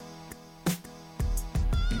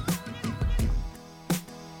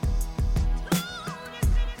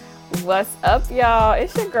What's up, y'all?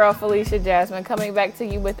 It's your girl, Felicia Jasmine, coming back to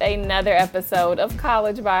you with another episode of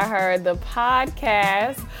College by Her, the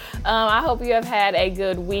podcast. I hope you have had a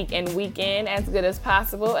good week and weekend, as good as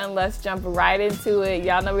possible, and let's jump right into it.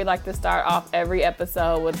 Y'all know we like to start off every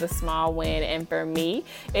episode with a small win, and for me,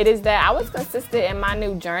 it is that I was consistent in my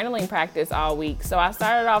new journaling practice all week. So I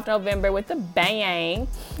started off November with a bang,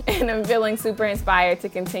 and I'm feeling super inspired to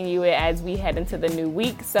continue it as we head into the new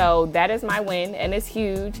week. So that is my win, and it's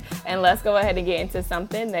huge. And let's go ahead and get into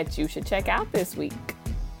something that you should check out this week.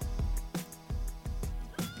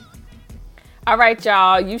 All right,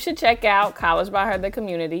 y'all, you should check out College by Her, the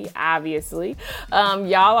community, obviously.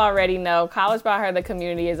 Y'all already know College by Her, the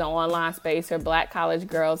community is an online space for Black college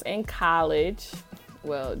girls in college.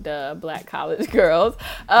 Well, Black college girls.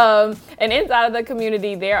 And inside of the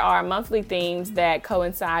community, there are monthly themes that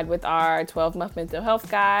coincide with our 12-month mental health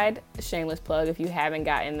guide. Shameless plug, if you haven't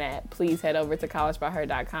gotten that, please head over to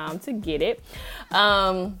collegebyher.com to get it.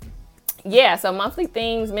 So monthly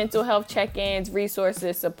themes, mental health check-ins,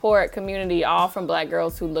 resources, support, community, all from Black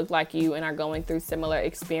girls who look like you and are going through similar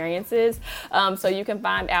experiences. So you can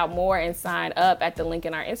find out more and sign up at the link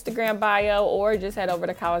in our Instagram bio, or just head over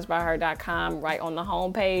to collegebyher.com. Right on the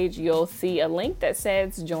homepage, you'll see a link that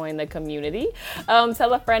says join the community.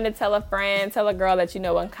 Tell a friend to tell a friend, tell a girl that you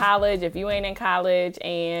know in college if you ain't in college.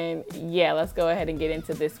 And yeah, let's go ahead and get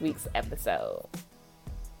into this week's episode.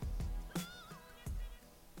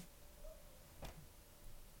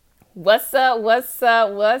 What's up?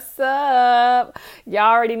 Y'all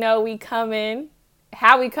already know we coming.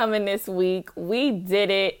 How we coming this week? We did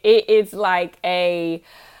it. It is like a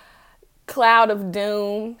cloud of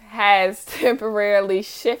doom has temporarily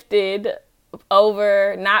shifted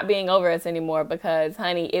over, not being over us anymore, because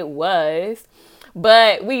honey, it was.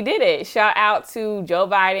 But we did it. Shout out to Joe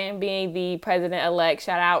Biden being the president-elect.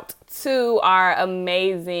 Shout out to our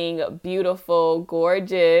amazing, beautiful,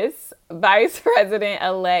 gorgeous Vice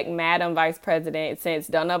President-elect, Madam Vice President, since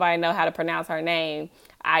don't nobody know how to pronounce her name,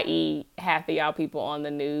 i.e. half of y'all people on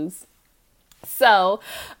the news. So,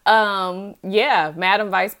 Madam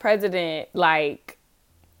Vice President,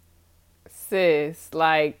 sis,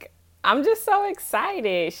 I'm just so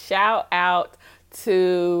excited. Shout out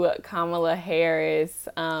to Kamala Harris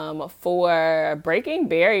for breaking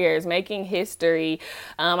barriers, making history.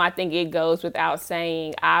 I think it goes without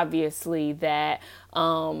saying, obviously, that,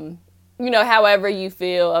 however you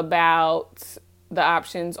feel about the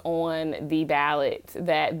options on the ballot,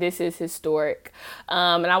 that this is historic.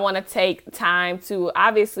 And I want to take time to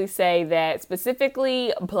obviously say that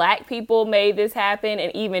specifically Black people made this happen,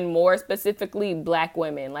 and even more specifically Black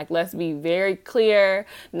women. Let's be very clear,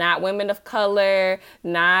 not women of color,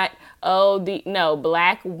 not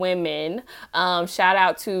Black women. Shout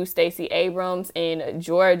out to Stacey Abrams in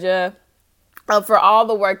Georgia for all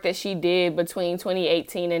the work that she did between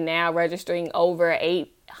 2018 and now, registering over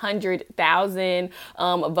 800,000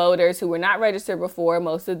 voters who were not registered before,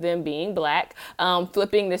 most of them being Black,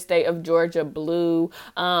 flipping the state of Georgia blue,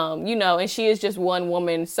 and she is just one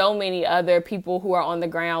woman. So many other people who are on the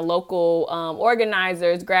ground, local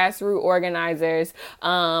organizers, grassroots organizers,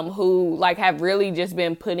 who have really just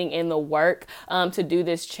been putting in the work to do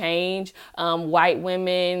this change. White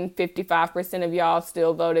women, 55% of y'all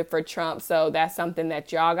still voted for Trump, so that's something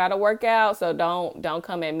that y'all got to work out. So don't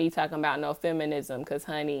come at me talking about no feminism, because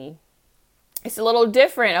honey, it's a little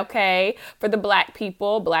different, okay, for the Black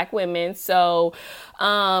people, Black women. So,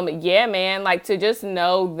 to just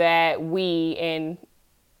know that we, and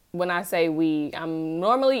when I say we, I'm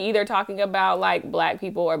normally either talking about Black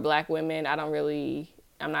people or Black women.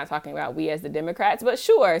 I'm not talking about we as the Democrats, but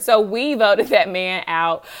sure. So we voted that man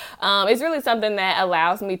out. It's really something that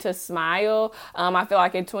allows me to smile. I feel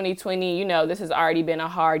like in 2020, this has already been a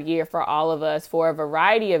hard year for all of us for a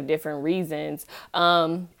variety of different reasons.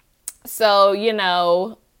 So,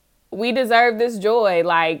 we deserve this joy,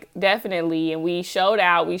 definitely. And we showed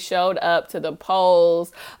up to the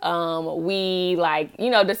polls.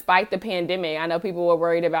 Despite the pandemic, I know people were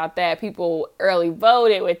worried about that. People early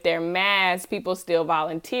voted with their masks. People still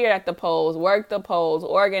volunteered at the polls, worked the polls,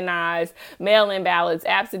 organized, mail-in ballots,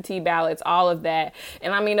 absentee ballots, all of that.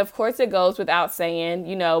 And of course it goes without saying,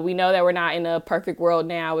 we know that we're not in a perfect world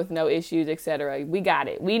now with no issues, etc. We got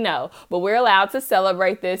it. We know. But we're allowed to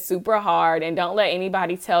celebrate this super hard, and don't let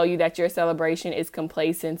anybody tell you that your celebration is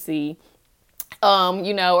complacency.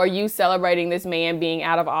 or you celebrating this man being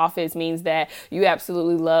out of office means that you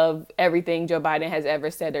absolutely love everything Joe Biden has ever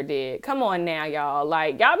said or did. Come on now, y'all.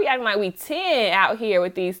 Like, y'all be acting like we 10 out here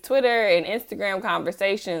with these Twitter and Instagram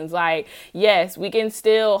conversations. Like, yes, we can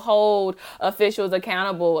still hold officials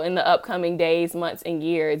accountable in the upcoming days, months, and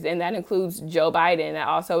years. And that includes Joe Biden. That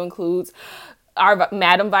also includes our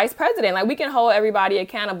Madam Vice President. Like, we can hold everybody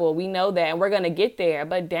accountable. We know that, and we're going to get there.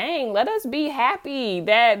 But dang, let us be happy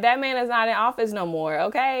that that man is not in office no more,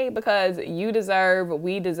 okay? Because we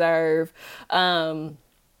deserve,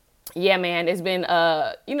 yeah, man, it's been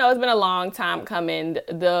it's been a long time coming.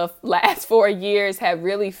 The last 4 years have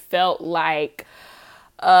really felt like,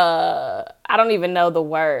 I don't even know the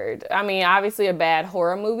word. I mean, obviously a bad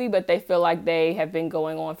horror movie, but they feel like they have been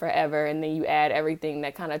going on forever. And then you add everything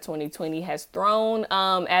that kind of 2020 has thrown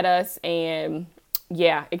at us. And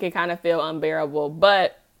yeah, it can kind of feel unbearable.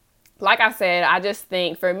 But like I said, I just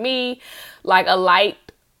think for me, like a light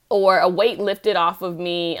or a weight lifted off of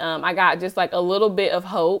me. I got just like a little bit of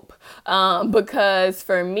hope because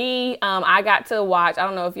for me, I got to watch, I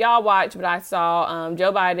don't know if y'all watched, but I saw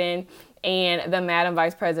Joe Biden and the Madam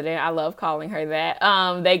Vice President, I love calling her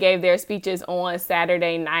that. They gave their speeches on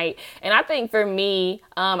Saturday night. And I think for me,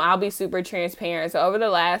 I'll be super transparent. So over the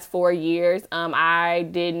last 4 years, I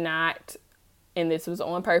did not, and this was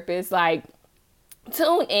on purpose, like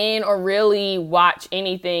tune in or really watch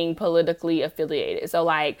anything politically affiliated. So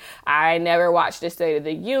like, I never watched the State of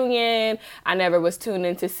the Union. I never was tuned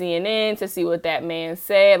into CNN to see what that man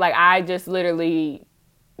said. Like, I just literally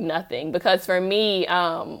nothing, because for me,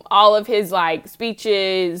 all of his like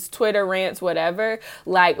speeches, Twitter rants, whatever,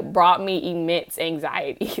 like brought me immense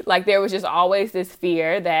anxiety. Like, there was just always this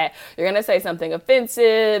fear that you're going to say something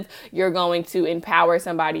offensive, you're going to empower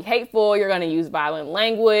somebody hateful, you're going to use violent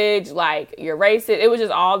language, like you're racist. It was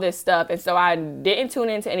just all this stuff. And so I didn't tune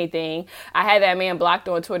into anything. I had that man blocked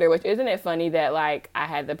on Twitter, which, isn't it funny that like I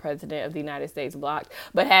had the president of the United States blocked,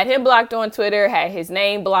 but had him blocked on Twitter, had his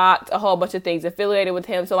name blocked, a whole bunch of things affiliated with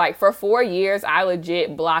him. So like for 4 years, I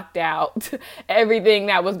legit blocked out everything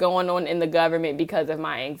that was going on in the government because of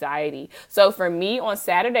my anxiety. So for me on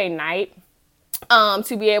Saturday night,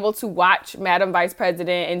 to be able to watch Madam Vice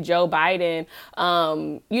President and Joe Biden,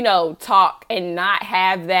 talk and not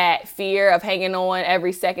have that fear of hanging on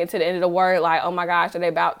every second to the end of the word. Like, oh my gosh, are they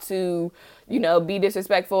about to, be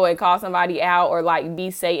disrespectful and call somebody out or like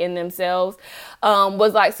be Satan themselves,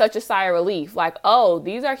 was like such a sigh of relief. Like, oh,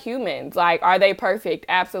 these are humans. Like, are they perfect?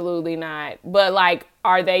 Absolutely not. But like,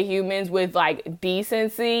 are they humans with like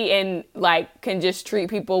decency and like can just treat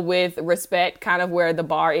people with respect, kind of where the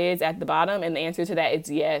bar is at the bottom? And the answer to that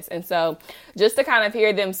is yes. And so just to kind of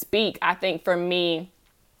hear them speak, I think for me,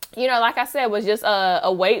 like I said, was just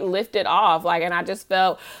a weight lifted off. Like, and I just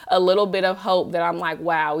felt a little bit of hope that I'm like,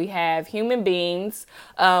 wow, we have human beings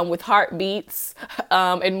with heartbeats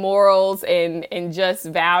and morals and just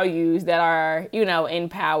values that are, in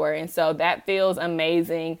power. And so that feels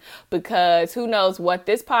amazing, because who knows what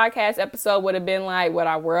this podcast episode would have been like, what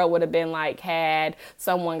our world would have been like had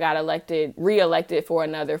someone got reelected for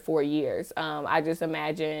another 4 years. I just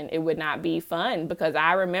imagine it would not be fun, because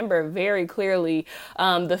I remember very clearly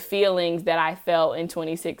the feelings that I felt in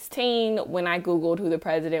 2016 when I Googled who the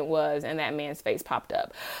president was and that man's face popped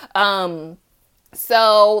up.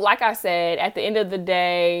 So like I said, at the end of the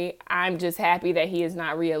day, I'm just happy that he is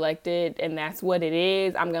not reelected, and that's what it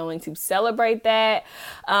is. I'm going to celebrate that.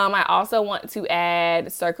 I also want to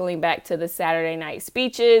add, circling back to the Saturday night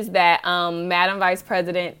speeches, that Madam Vice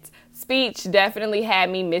President's speech definitely had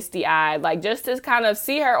me misty-eyed. Like, just to kind of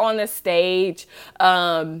see her on the stage,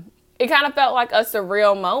 it kind of felt like a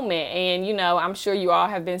surreal moment. And, I'm sure you all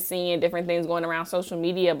have been seeing different things going around social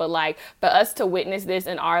media, but like for us to witness this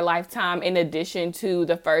in our lifetime, in addition to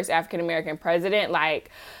the first African-American president, like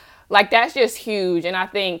that's just huge. And I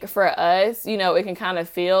think for us, it can kind of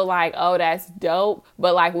feel like, oh, that's dope.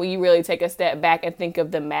 But like when you really take a step back and think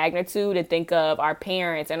of the magnitude and think of our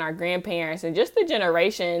parents and our grandparents and just the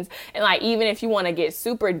generations, and like even if you want to get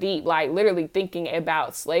super deep, like literally thinking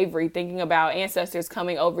about slavery, thinking about ancestors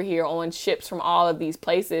coming over here on ships from all of these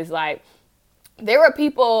places, like there were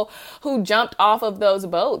people who jumped off of those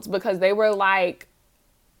boats because they were like,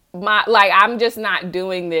 I'm just not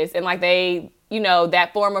doing this. And like they,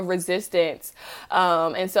 that form of resistance.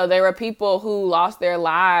 And so there were people who lost their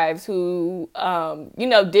lives, who,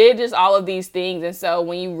 did just all of these things. And so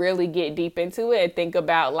when you really get deep into it and think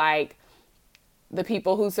about like the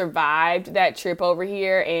people who survived that trip over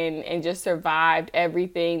here and just survived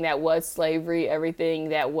everything that was slavery, everything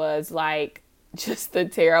that was like just the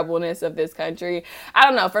terribleness of this country. I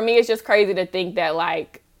don't know. For me, it's just crazy to think that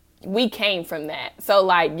like we came from that. So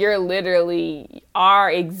like you're literally,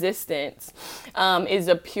 our existence is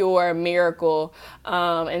a pure miracle.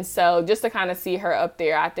 And so just to kind of see her up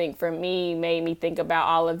there, I think for me made me think about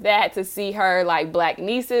all of that. To see her like black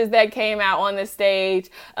nieces that came out on the stage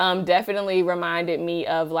definitely reminded me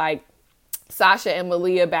of like Sasha and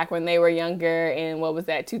Malia back when they were younger in, what was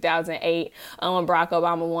that, 2008 when Barack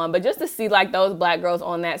Obama won. But just to see like those black girls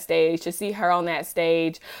on that stage, to see her on that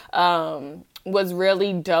stage was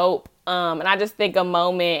really dope. And I just think a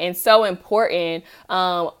moment, and so important,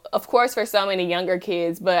 of course, for so many younger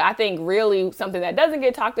kids, but I think really something that doesn't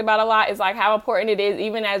get talked about a lot is like how important it is,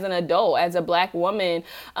 even as an adult, as a black woman,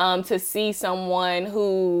 to see someone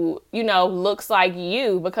who, you know, looks like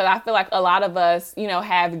you, because I feel like a lot of us, you know,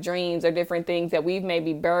 have dreams or different things that we've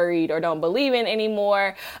maybe buried or don't believe in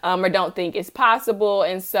anymore, or don't think is possible.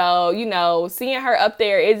 And so, you know, seeing her up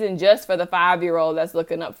there isn't just for the 5-year-old that's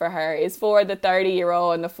looking up for her. It's for the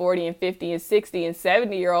 30-year-old and the 40 and 50 and 60 and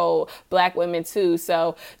 70-year-old black women too.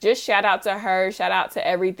 So just shout out to her. Shout out to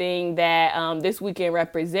everything that this weekend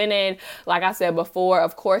represented. Like I said before,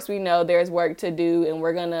 of course, we know there's work to do, and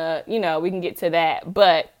we're gonna, you know, we can get to that.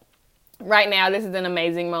 But right now, this is an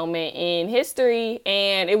amazing moment in history,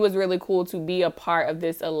 and it was really cool to be a part of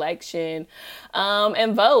this election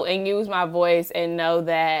and vote and use my voice and know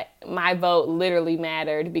that my vote literally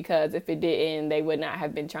mattered, because if it didn't, they would not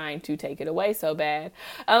have been trying to take it away so bad.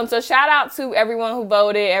 So shout out to everyone who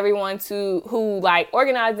voted, everyone who like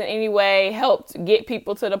organized in any way, helped get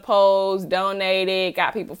people to the polls, donated,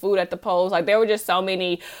 got people food at the polls. Like there were just so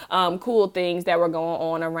many cool things that were going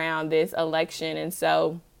on around this election. And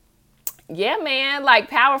so yeah, man, like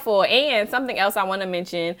powerful. And something else I want to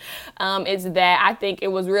mention is that I think it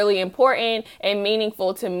was really important and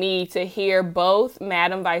meaningful to me to hear both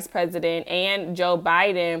Madam Vice President and Joe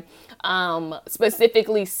Biden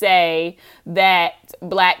specifically say that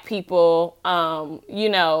black people, you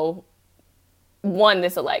know, won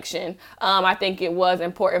this election. I think it was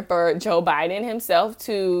important for Joe Biden himself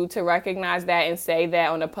to recognize that and say that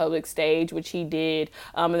on a public stage, which he did.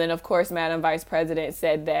 And then, of course, Madam Vice President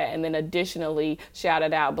said that, and then additionally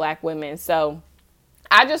shouted out black women. So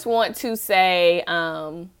I just want to say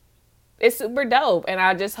it's super dope. And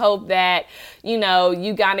I just hope that, you know,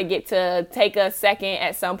 you gotta get to take a second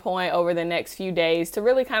at some point over the next few days to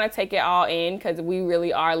really kind of take it all in, because we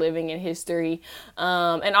really are living in history.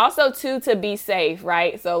 And also, too, to be safe,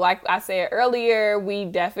 right? So like I said earlier, we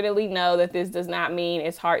definitely know that this does not mean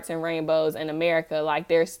it's hearts and rainbows in America. Like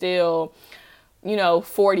there's still, you know,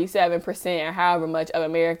 47% or however much of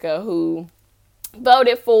America who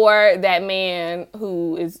voted for that man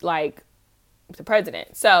who is like the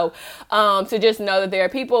president. So to just know that there are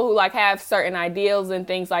people who like have certain ideals and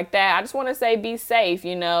things like that, I just want to say be safe.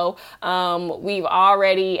 You know, we've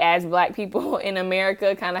already, as black people in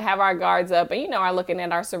America, kind of have our guards up and, you know, are looking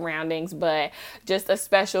at our surroundings, but just a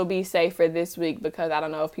special be safe for this week, because I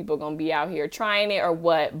don't know if people are gonna be out here trying it or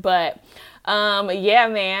what. But yeah,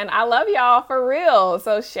 man, I love y'all for real.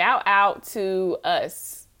 So shout out to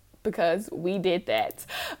us, because we did that.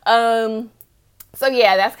 So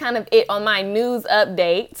yeah, that's kind of it on my news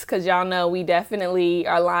updates, because y'all know we definitely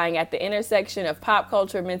are lying at the intersection of pop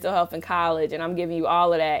culture, mental health, and college, and I'm giving you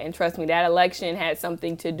all of that. And trust me, that election had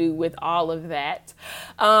something to do with all of that.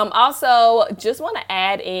 Also, just want to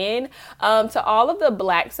add in to all of the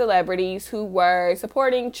black celebrities who were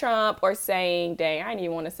supporting Trump or saying, dang, I didn't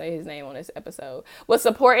even want to say his name on this episode, was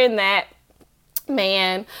supporting that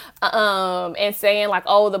man, and saying like,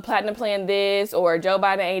 oh, the platinum plan this, or Joe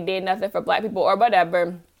Biden ain't did nothing for black people or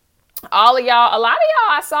whatever. All of y'all, a lot of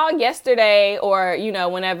y'all I saw yesterday, or, you know,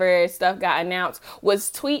 whenever stuff got announced, was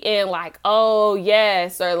tweeting like, oh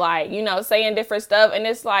yes, or like, you know, saying different stuff. And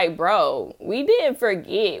it's like, bro, we didn't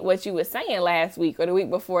forget what you was saying last week or the week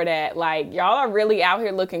before that. Like, y'all are really out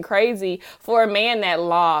here looking crazy for a man that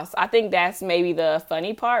lost. I think that's maybe the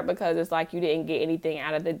funny part, because it's like you didn't get anything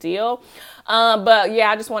out of the deal. But yeah,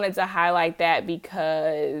 I just wanted to highlight that,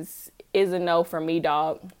 because it's a no for me,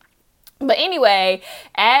 dog. But anyway,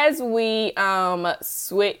 as we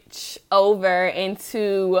switch over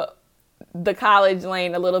into the college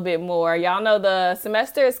lane a little bit more, y'all know the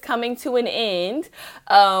semester is coming to an end,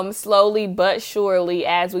 slowly but surely,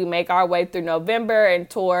 as we make our way through November and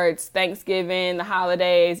towards Thanksgiving, the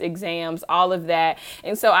holidays, exams, all of that.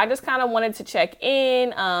 And so I just kind of wanted to check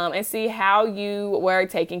in and see how you were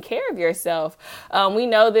taking care of yourself. We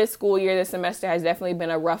know this school year, this semester has definitely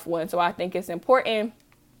been a rough one. So I think it's important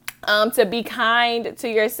to be kind to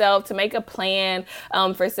yourself, to make a plan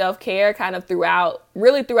for self-care kind of throughout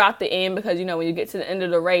really throughout the end, because, you know, when you get to the end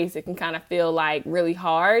of the race, it can kind of feel like really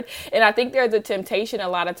hard. And I think there's a temptation a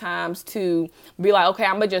lot of times to be like, okay,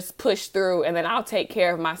 I'm gonna just push through and then I'll take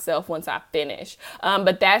care of myself once I finish.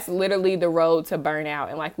 But that's literally the road to burnout.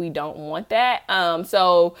 And like, we don't want that.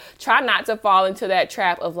 So try not to fall into that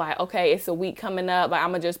trap of like, okay, it's a week coming up, like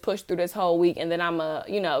I'm gonna just push through this whole week and then I'm gonna,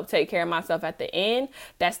 you know, take care of myself at the end.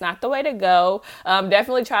 That's not the way to go.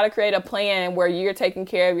 Definitely try to create a plan where you're taking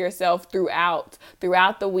care of yourself throughout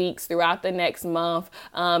the weeks, throughout the next month,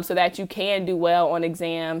 so that you can do well on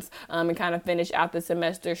exams, and kind of finish out the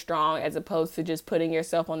semester strong, as opposed to just putting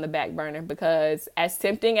yourself on the back burner. Because as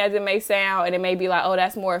tempting as it may sound, and it may be like, oh,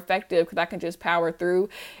 that's more effective because I can just power through,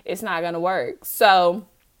 it's not gonna work. So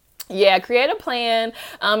yeah, create a plan.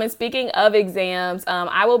 And speaking of exams,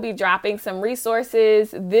 I will be dropping some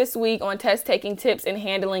resources this week on test taking tips and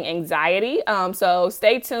handling anxiety. So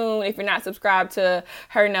stay tuned. If you're not subscribed to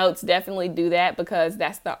her notes, definitely do that, because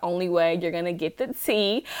that's the only way you're going to get the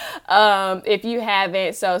tea. If you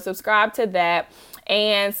haven't, so subscribe to that.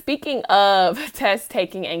 And speaking of test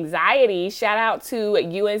taking anxiety, shout out to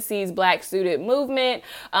UNC's Black Student Movement,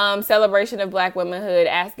 celebration of Black womanhood,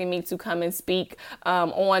 asking me to come and speak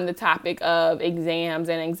on the topic of exams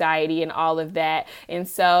and anxiety and all of that. And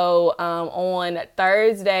so on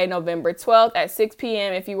Thursday, November 12th at 6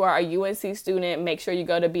 p.m., if you are a UNC student, make sure you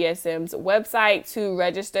go to BSM's website to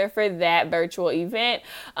register for that virtual event.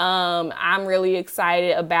 I'm really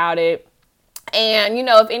excited about it. And, you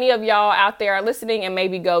know, if any of y'all out there are listening and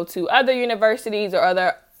maybe go to other universities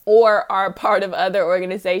or are part of other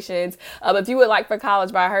organizations, if you would like for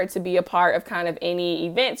College by Her to be a part of kind of any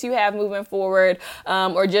events you have moving forward,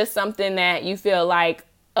 or just something that you feel like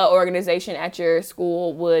an organization at your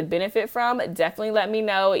school would benefit from, definitely let me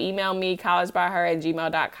know. Email me,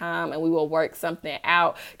 collegebyher@gmail.com, and we will work something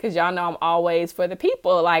out, because y'all know I'm always for the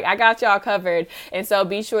people. Like, I got y'all covered. And so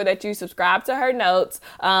be sure that you subscribe to her notes.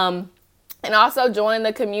 And also join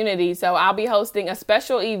the community. So I'll be hosting a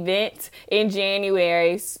special event in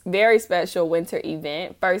January, very special winter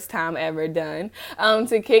event, first time ever done,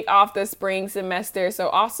 to kick off the spring semester. So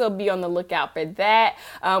also be on the lookout for that.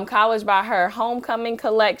 College by Her homecoming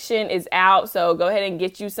collection is out. So go ahead and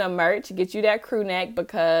get you some merch, get you that crew neck,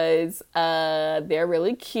 because they're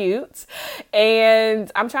really cute.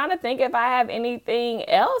 And I'm trying to think if I have anything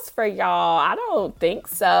else for y'all. I don't think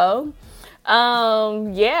so.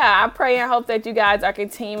 Yeah, I pray and hope that you guys are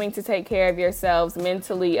continuing to take care of yourselves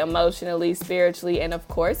mentally, emotionally, spiritually, and of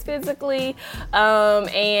course, physically.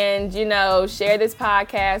 And, you know, share this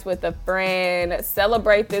podcast with a friend,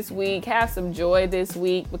 celebrate this week, have some joy this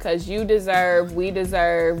week, because you deserve, we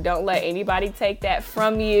deserve. Don't let anybody take that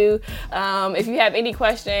from you. If you have any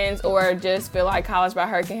questions or just feel like College by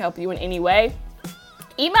Her can help you in any way,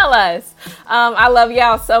 email us. I love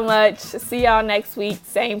y'all so much. See y'all next week.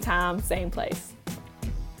 Same time, same place.